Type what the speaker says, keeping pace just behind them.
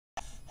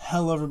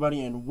Hello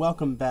everybody and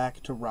welcome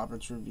back to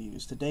Robert's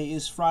Reviews. Today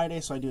is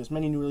Friday, so I do as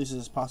many new releases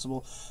as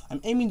possible.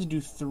 I'm aiming to do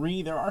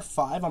 3. There are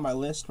 5 on my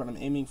list, but I'm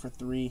aiming for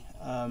 3.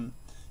 And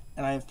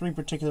I have 3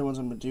 particular ones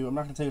I'm going to do. I'm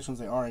not going to tell you which ones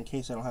they are in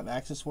case I don't have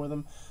access for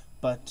them.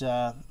 But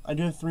I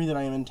do have 3 that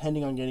I am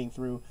intending on getting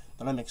through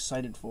that I'm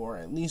excited for,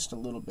 at least a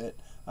little bit.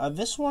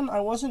 This one I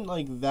wasn't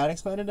that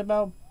excited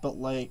about, but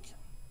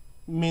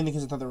mainly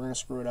because I thought they were going to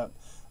screw it up.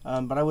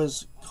 But I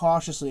was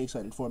cautiously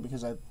excited for it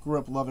because I grew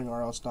up loving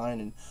R.L. Stine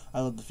and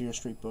I love the Fear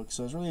Street books.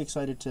 So I was really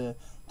excited to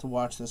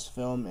watch this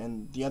film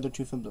and the other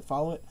 2 films that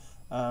follow it.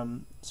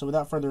 So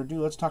without further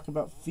ado, let's talk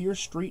about Fear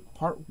Street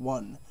Part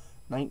 1,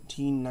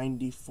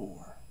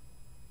 1994.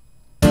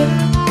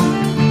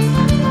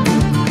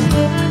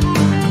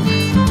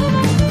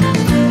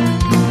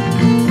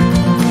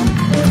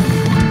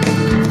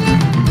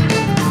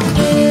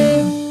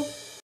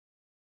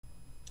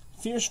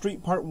 Fear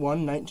Street Part 1,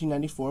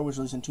 1994, was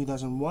released in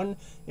 2001.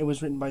 It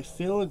was written by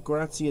Phil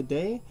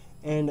Graziadei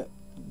and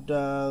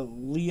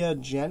Leah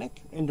Janik,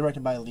 and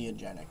directed by Leah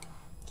Janik.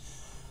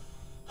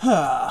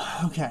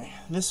 Okay,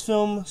 this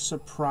film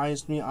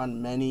surprised me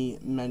on many,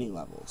 many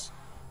levels.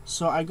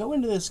 So I go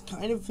into this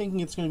kind of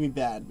thinking it's going to be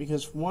bad,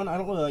 because 1, I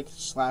don't really like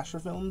slasher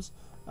films,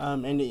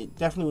 and it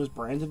definitely was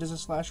branded as a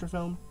slasher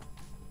film.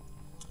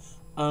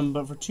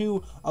 But for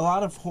 2, a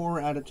lot of horror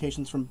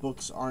adaptations from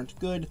books aren't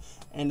good,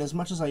 and as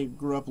much as I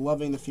grew up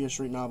loving the Fear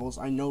Street novels,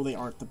 I know they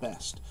aren't the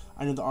best.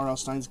 I know the R.L.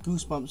 Stine's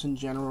Goosebumps in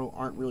general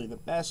aren't really the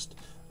best,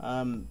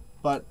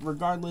 but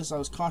regardless, I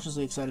was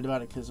cautiously excited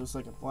about it because it was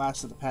like a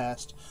blast of the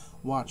past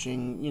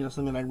watching,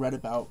 something that I read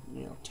about,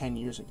 10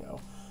 years ago.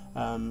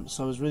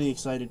 So I was really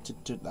excited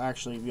to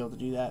actually be able to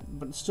do that,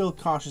 but still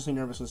cautiously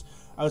nervous because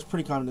I was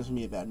pretty confident this was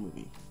going to be a bad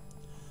movie.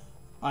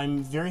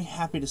 I'm very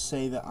happy to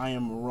say that I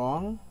am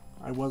wrong.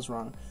 I was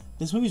wrong.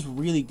 This movie's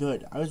really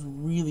good. I was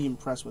really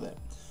impressed with it.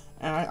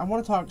 And I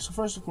want to talk... So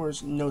first, of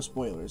course, no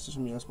spoilers. There's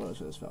going to be no spoilers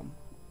for this film.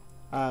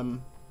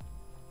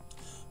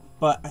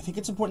 But I think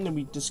it's important that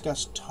we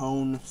discuss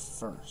tone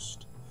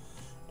first.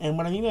 And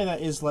what I mean by that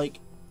is, I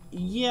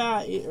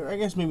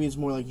guess maybe it's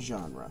more like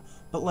genre.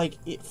 But,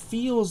 it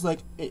feels like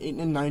a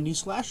 90s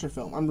slasher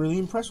film. I'm really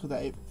impressed with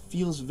that. It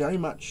feels very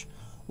much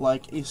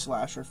like a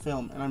slasher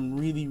film. And I'm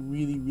really,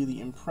 really, really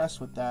impressed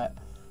with that,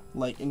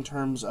 in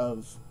terms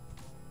of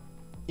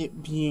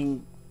it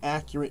being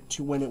accurate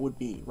to when it would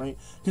be, right?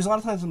 Because a lot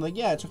of times I'm like,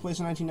 yeah, it took place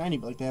in 1990,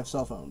 but they have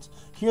cell phones.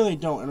 Here they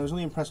don't, and I was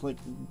really impressed with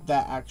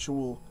that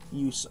actual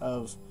use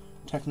of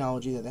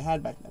technology that they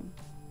had back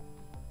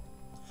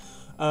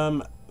then.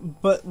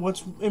 But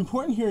what's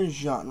important here is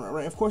genre,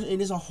 right? Of course,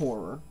 it is a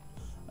horror,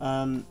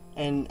 and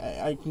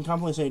I can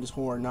confidently say it is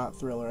horror, not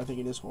thriller. I think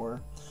it is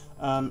horror.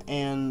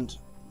 And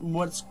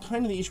what's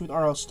kind of the issue with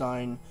R.L.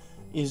 Stine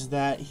is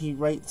that he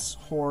writes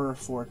horror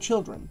for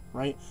children,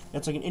 right?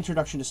 It's like an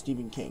introduction to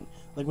Stephen King.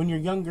 When you're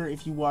younger,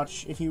 if you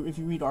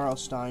read R.L.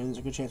 Stine, there's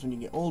a good chance when you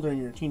get older and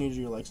you're a teenager,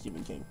 you'll like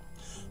Stephen King.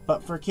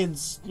 But for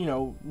kids,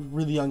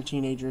 really young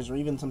teenagers, or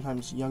even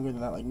sometimes younger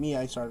than that, like me,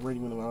 I started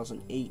reading when I was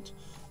 8.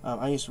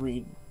 I used to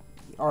read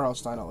R.L.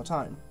 Stine all the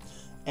time.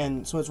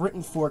 And so it's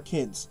written for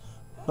kids.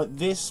 But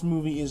this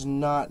movie is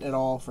not at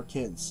all for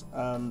kids.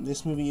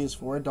 This movie is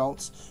for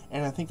adults,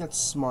 and I think that's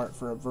smart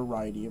for a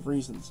variety of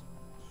reasons.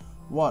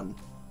 1,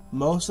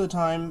 most of the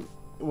time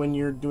when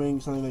you're doing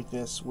something like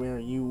this, where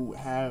you're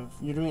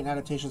doing an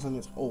adaptation of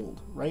something that's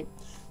old, right?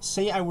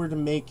 Say I were to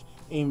make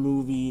a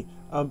movie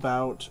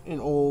about an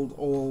old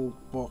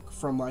book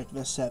from the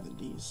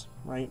 70s,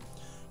 right?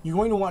 You're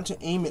going to want to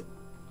aim it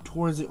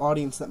towards the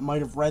audience that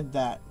might have read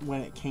that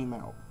when it came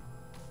out,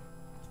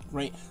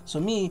 right? So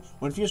me,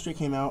 when Fear Street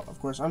came out,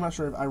 of course, I'm not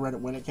sure if I read it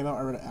when it came out,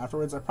 I read it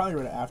afterwards. I probably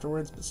read it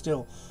afterwards, but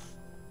still,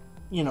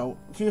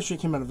 Fear Street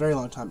came out a very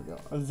long time ago,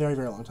 a very,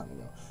 very long time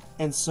ago.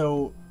 And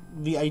so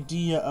the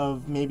idea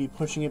of maybe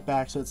pushing it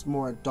back so it's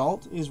more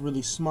adult is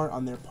really smart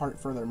on their part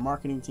for their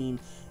marketing team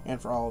and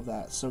for all of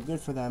that. So good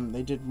for them.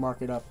 They did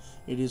mark it up.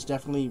 It is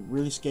definitely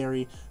really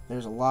scary.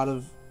 There's a lot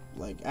of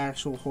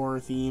actual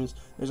horror themes.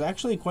 There's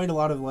actually quite a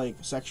lot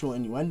of sexual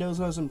innuendos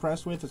I was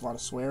impressed with. There's a lot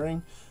of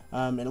swearing.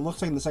 And it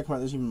looks like in the second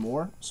part there's even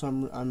more. So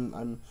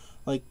I'm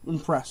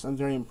impressed. I'm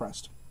very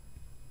impressed.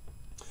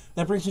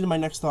 That brings me to my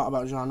next thought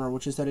about genre,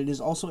 which is that it is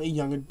also a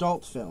young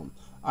adult film.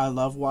 I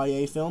love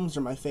YA films,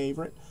 they're my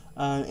favorite,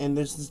 and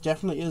this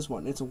definitely is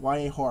one. It's a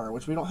YA horror,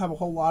 which we don't have a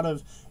whole lot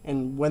of,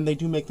 and when they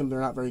do make them, they're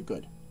not very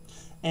good.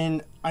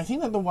 And I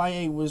think that the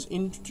YA was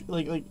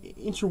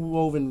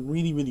interwoven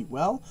really, really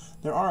well.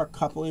 There are a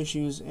couple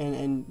issues,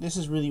 and this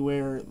is really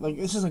where,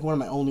 this is one of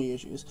my only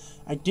issues.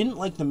 I didn't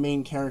like the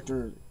main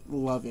character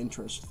love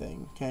interest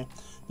thing, okay?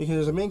 Because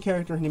there's a main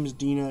character, her name is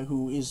Dina,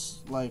 who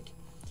is,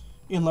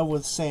 in love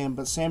with Sam,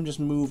 but Sam just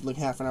moved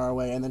half an hour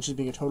away, and then she's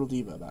being a total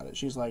diva about it.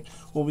 She's like,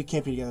 well, we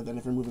can't be together then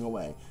if you're moving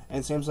away.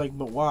 And Sam's like,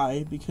 but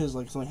why? Because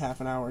it's only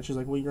half an hour. And she's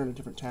like, well, you're in a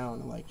different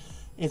town. And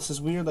it's this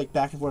weird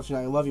back and forth.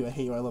 I love you, I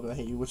hate you, I love you, I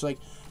hate you. Which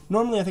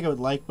normally I think I would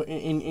like, but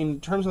in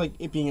terms of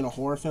it being in a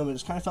horror film, it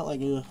just kind of felt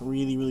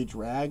really, really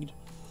dragged.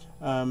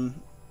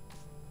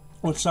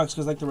 Which sucks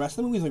because the rest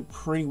of the movie is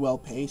pretty well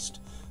paced.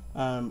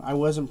 I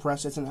was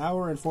impressed. It's an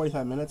hour and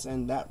 45 minutes,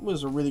 and that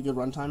was a really good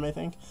runtime, I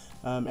think.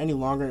 Any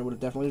longer, it would have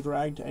definitely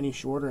dragged. Any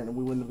shorter, and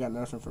we wouldn't have gotten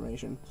enough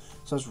information.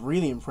 So I was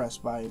really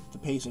impressed by the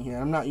pacing here.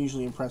 I'm not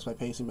usually impressed by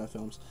pacing by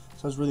films,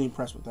 so I was really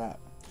impressed with that.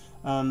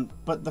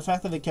 But the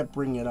fact that they kept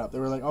bringing it up, they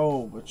were like,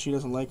 oh, but she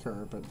doesn't like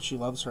her, but she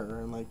loves her,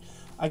 and like,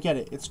 I get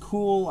it. It's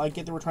cool. I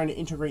get that we're trying to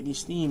integrate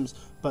these themes,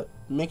 but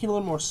make it a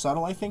little more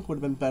subtle, I think, would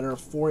have been better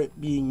for it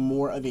being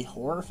more of a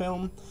horror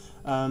film.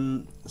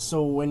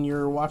 So when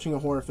you're watching a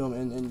horror film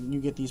and you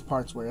get these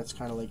parts where it's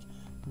kind of like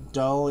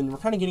dull, and we're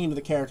kind of getting into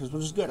the characters,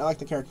 which is good. I like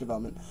the character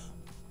development.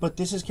 But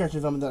this is character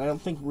development that I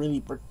don't think really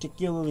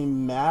particularly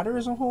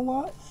matters a whole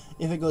lot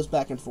if it goes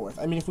back and forth.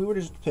 I mean, if we were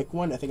to just pick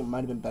one, I think it might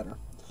have been better.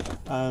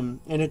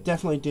 And it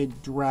definitely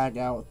did drag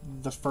out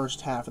the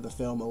first half of the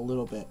film a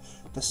little bit.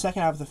 The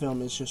second half of the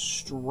film is just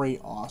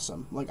straight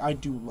awesome. Like, I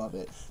do love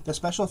it. The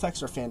special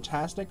effects are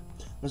fantastic.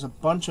 There's a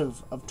bunch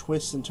of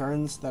twists and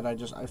turns that I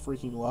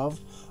freaking love.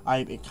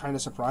 It kind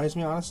of surprised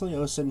me, honestly. I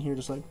was sitting here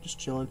just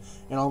chilling,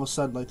 and all of a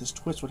sudden, like, this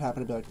twist would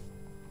happen to be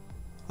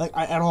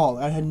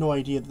I had no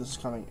idea that this was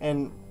coming.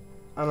 And,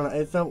 I don't know,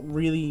 it felt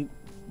really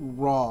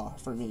raw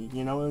for me,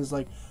 you know? It was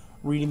like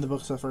reading the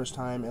books for the first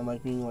time and,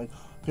 like, being like,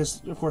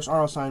 because, of course,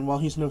 R.L. Stine, while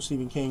he's no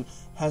Stephen King,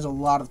 has a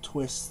lot of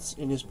twists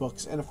in his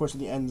books, and, of course, at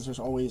the end, there's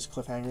always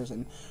cliffhangers,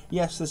 and,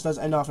 yes, this does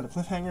end off in a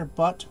cliffhanger,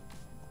 but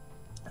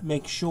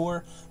make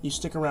sure you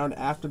stick around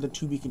after the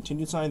to be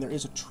continued sign. There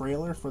is a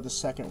trailer for the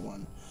second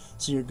one,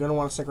 so you're going to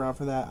want to stick around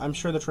for that. I'm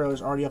sure the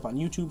trailer's already up on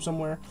YouTube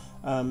somewhere,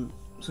 so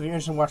if you're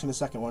interested in watching the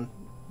second one,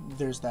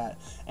 there's that.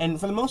 And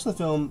for the most of the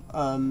film,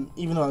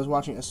 even though I was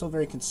watching it, I was still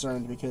very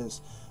concerned, because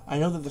I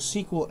know that the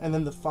sequel and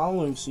then the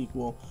following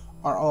sequel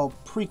are all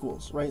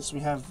prequels, right? So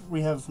we have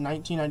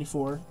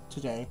 1994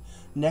 today.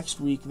 Next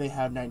week they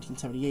have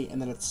 1978,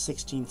 and then it's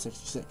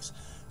 1666.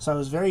 So I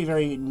was very,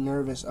 very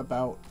nervous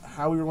about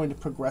how we were going to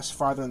progress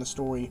farther in the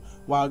story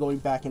while going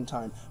back in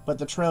time. But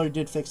the trailer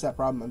did fix that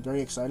problem. I'm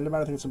very excited about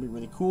it. I think it's going to be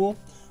really cool.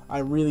 I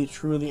really,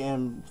 truly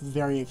am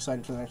very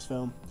excited for the next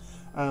film.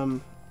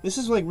 This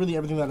is like really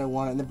everything that I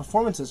wanted, and the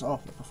performances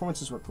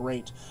were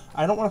great.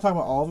 I don't want to talk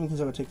about all of them because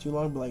that would take too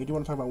long, but like I do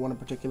want to talk about one in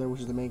particular,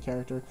 which is the main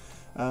character,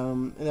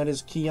 and that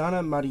is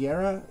Kiana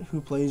Madeira, who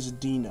plays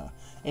Dina,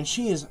 and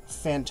she is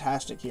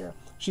fantastic here.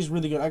 She's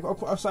really good.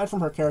 Aside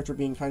from her character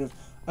being kind of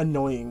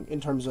annoying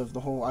in terms of the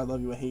whole "I love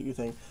you, I hate you"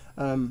 thing,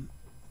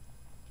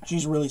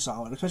 she's really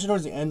solid. Especially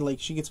towards the end, like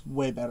she gets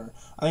way better.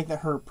 I think that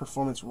her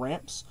performance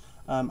ramps.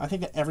 I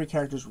think that every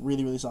character is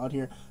really, really solid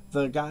here.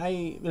 The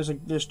guy,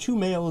 there's two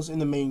males in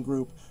the main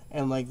group,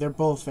 and like they're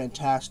both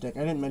fantastic. I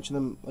didn't mention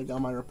them like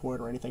on my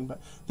report or anything, but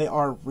they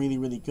are really,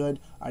 really good.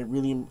 I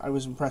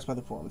was impressed by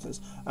the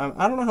performances.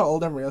 I don't know how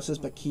old everybody else is,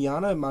 but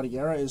Kiana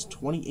Madeira is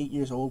 28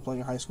 years old,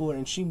 playing a high schooler,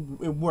 and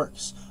it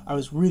works. I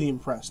was really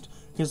impressed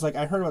because like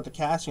I heard about the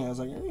casting, and I was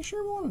like, are you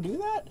sure we want to do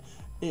that?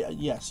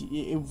 Yes,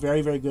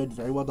 very, very good,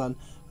 very well done.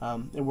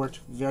 It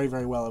worked very,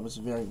 very well. I was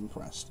very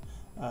impressed.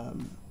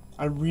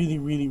 I really,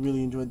 really,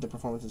 really enjoyed the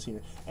performances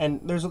here. And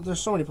there's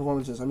so many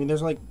performances. I mean,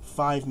 there's like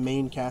 5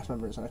 main cast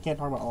members, and I can't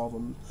talk about all of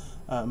them,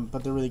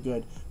 but they're really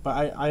good.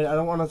 But I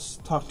don't want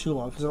to talk too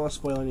long because I don't want to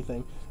spoil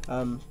anything.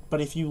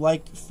 But if you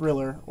like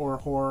thriller or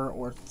horror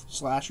or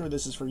slasher,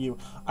 this is for you.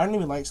 I don't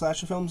even like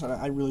slasher films, and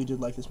I really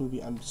did like this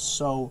movie. I'm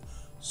so,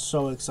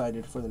 so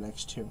excited for the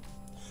next 2.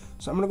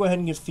 So I'm going to go ahead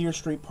and give Fear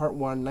Street Part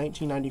 1,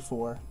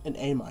 1994, an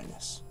A-.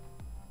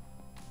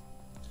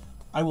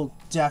 I will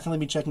definitely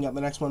be checking out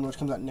the next one, which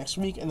comes out next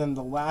week, and then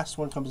the last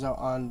one comes out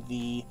on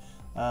the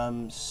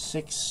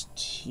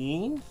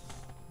 16th?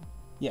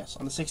 Yes,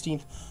 on the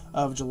 16th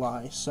of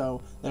July.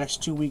 So the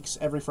next 2 weeks,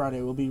 every Friday,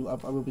 I will be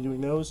doing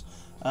those.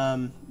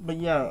 But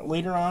yeah,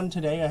 later on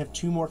today, I have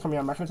 2 more coming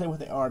out. I'm not going to tell you what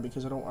they are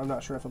because I'm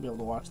not sure if I'll be able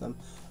to watch them.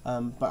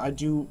 But I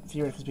do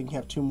theoretically speaking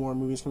have 2 more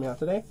movies coming out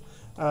today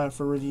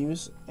for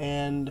reviews.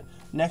 And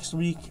next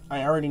week,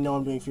 I already know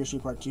I'm doing Fear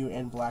Street Part 2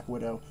 and Black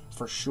Widow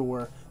for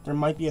sure. There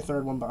might be a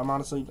third one, but I'm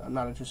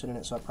not interested in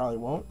it, so I probably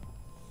won't.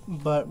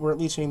 But we're at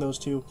least seeing those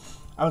 2.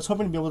 I was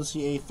hoping to be able to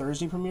see a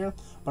Thursday premiere,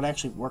 but I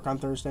actually work on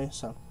Thursday,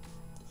 so,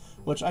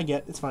 which I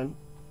get, it's fine.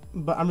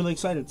 But I'm really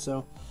excited,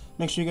 so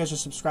make sure you guys are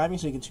subscribing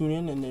so you can tune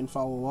in and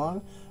follow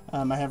along.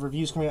 I have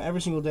reviews coming out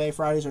every single day.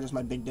 Fridays are just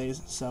my big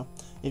days, so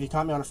if you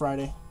caught me on a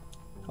Friday,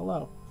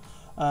 hello.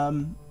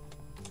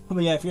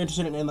 But yeah, if you're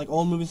interested in like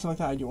old movies and stuff like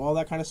that, I do all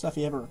that kind of stuff. If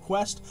you have a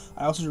request,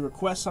 I also do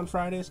requests on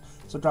Fridays,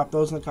 so drop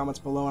those in the comments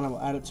below and I will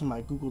add it to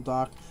my Google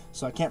Doc.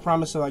 So I can't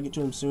promise that I'll get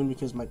to them soon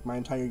because my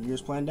entire year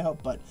is planned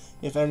out, but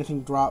if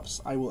anything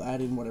drops, I will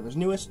add in whatever's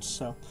newest,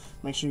 so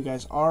make sure you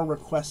guys are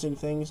requesting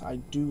things. I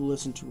do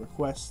listen to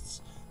requests.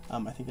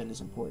 I think that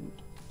is important.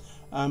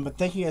 But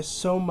thank you guys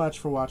so much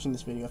for watching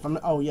this video.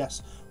 Oh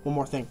yes, one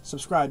more thing,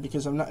 subscribe,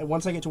 because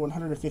once I get to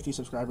 150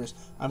 subscribers,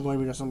 I'm going to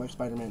be dressing like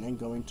Spider-Man and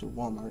going to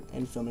Walmart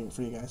and filming it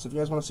for you guys. So if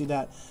you guys want to see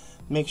that,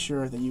 make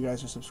sure that you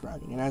guys are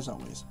subscribing. And as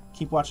always,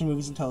 keep watching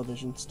movies and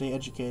television, stay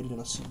educated, and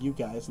I'll see you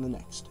guys in the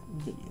next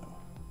video.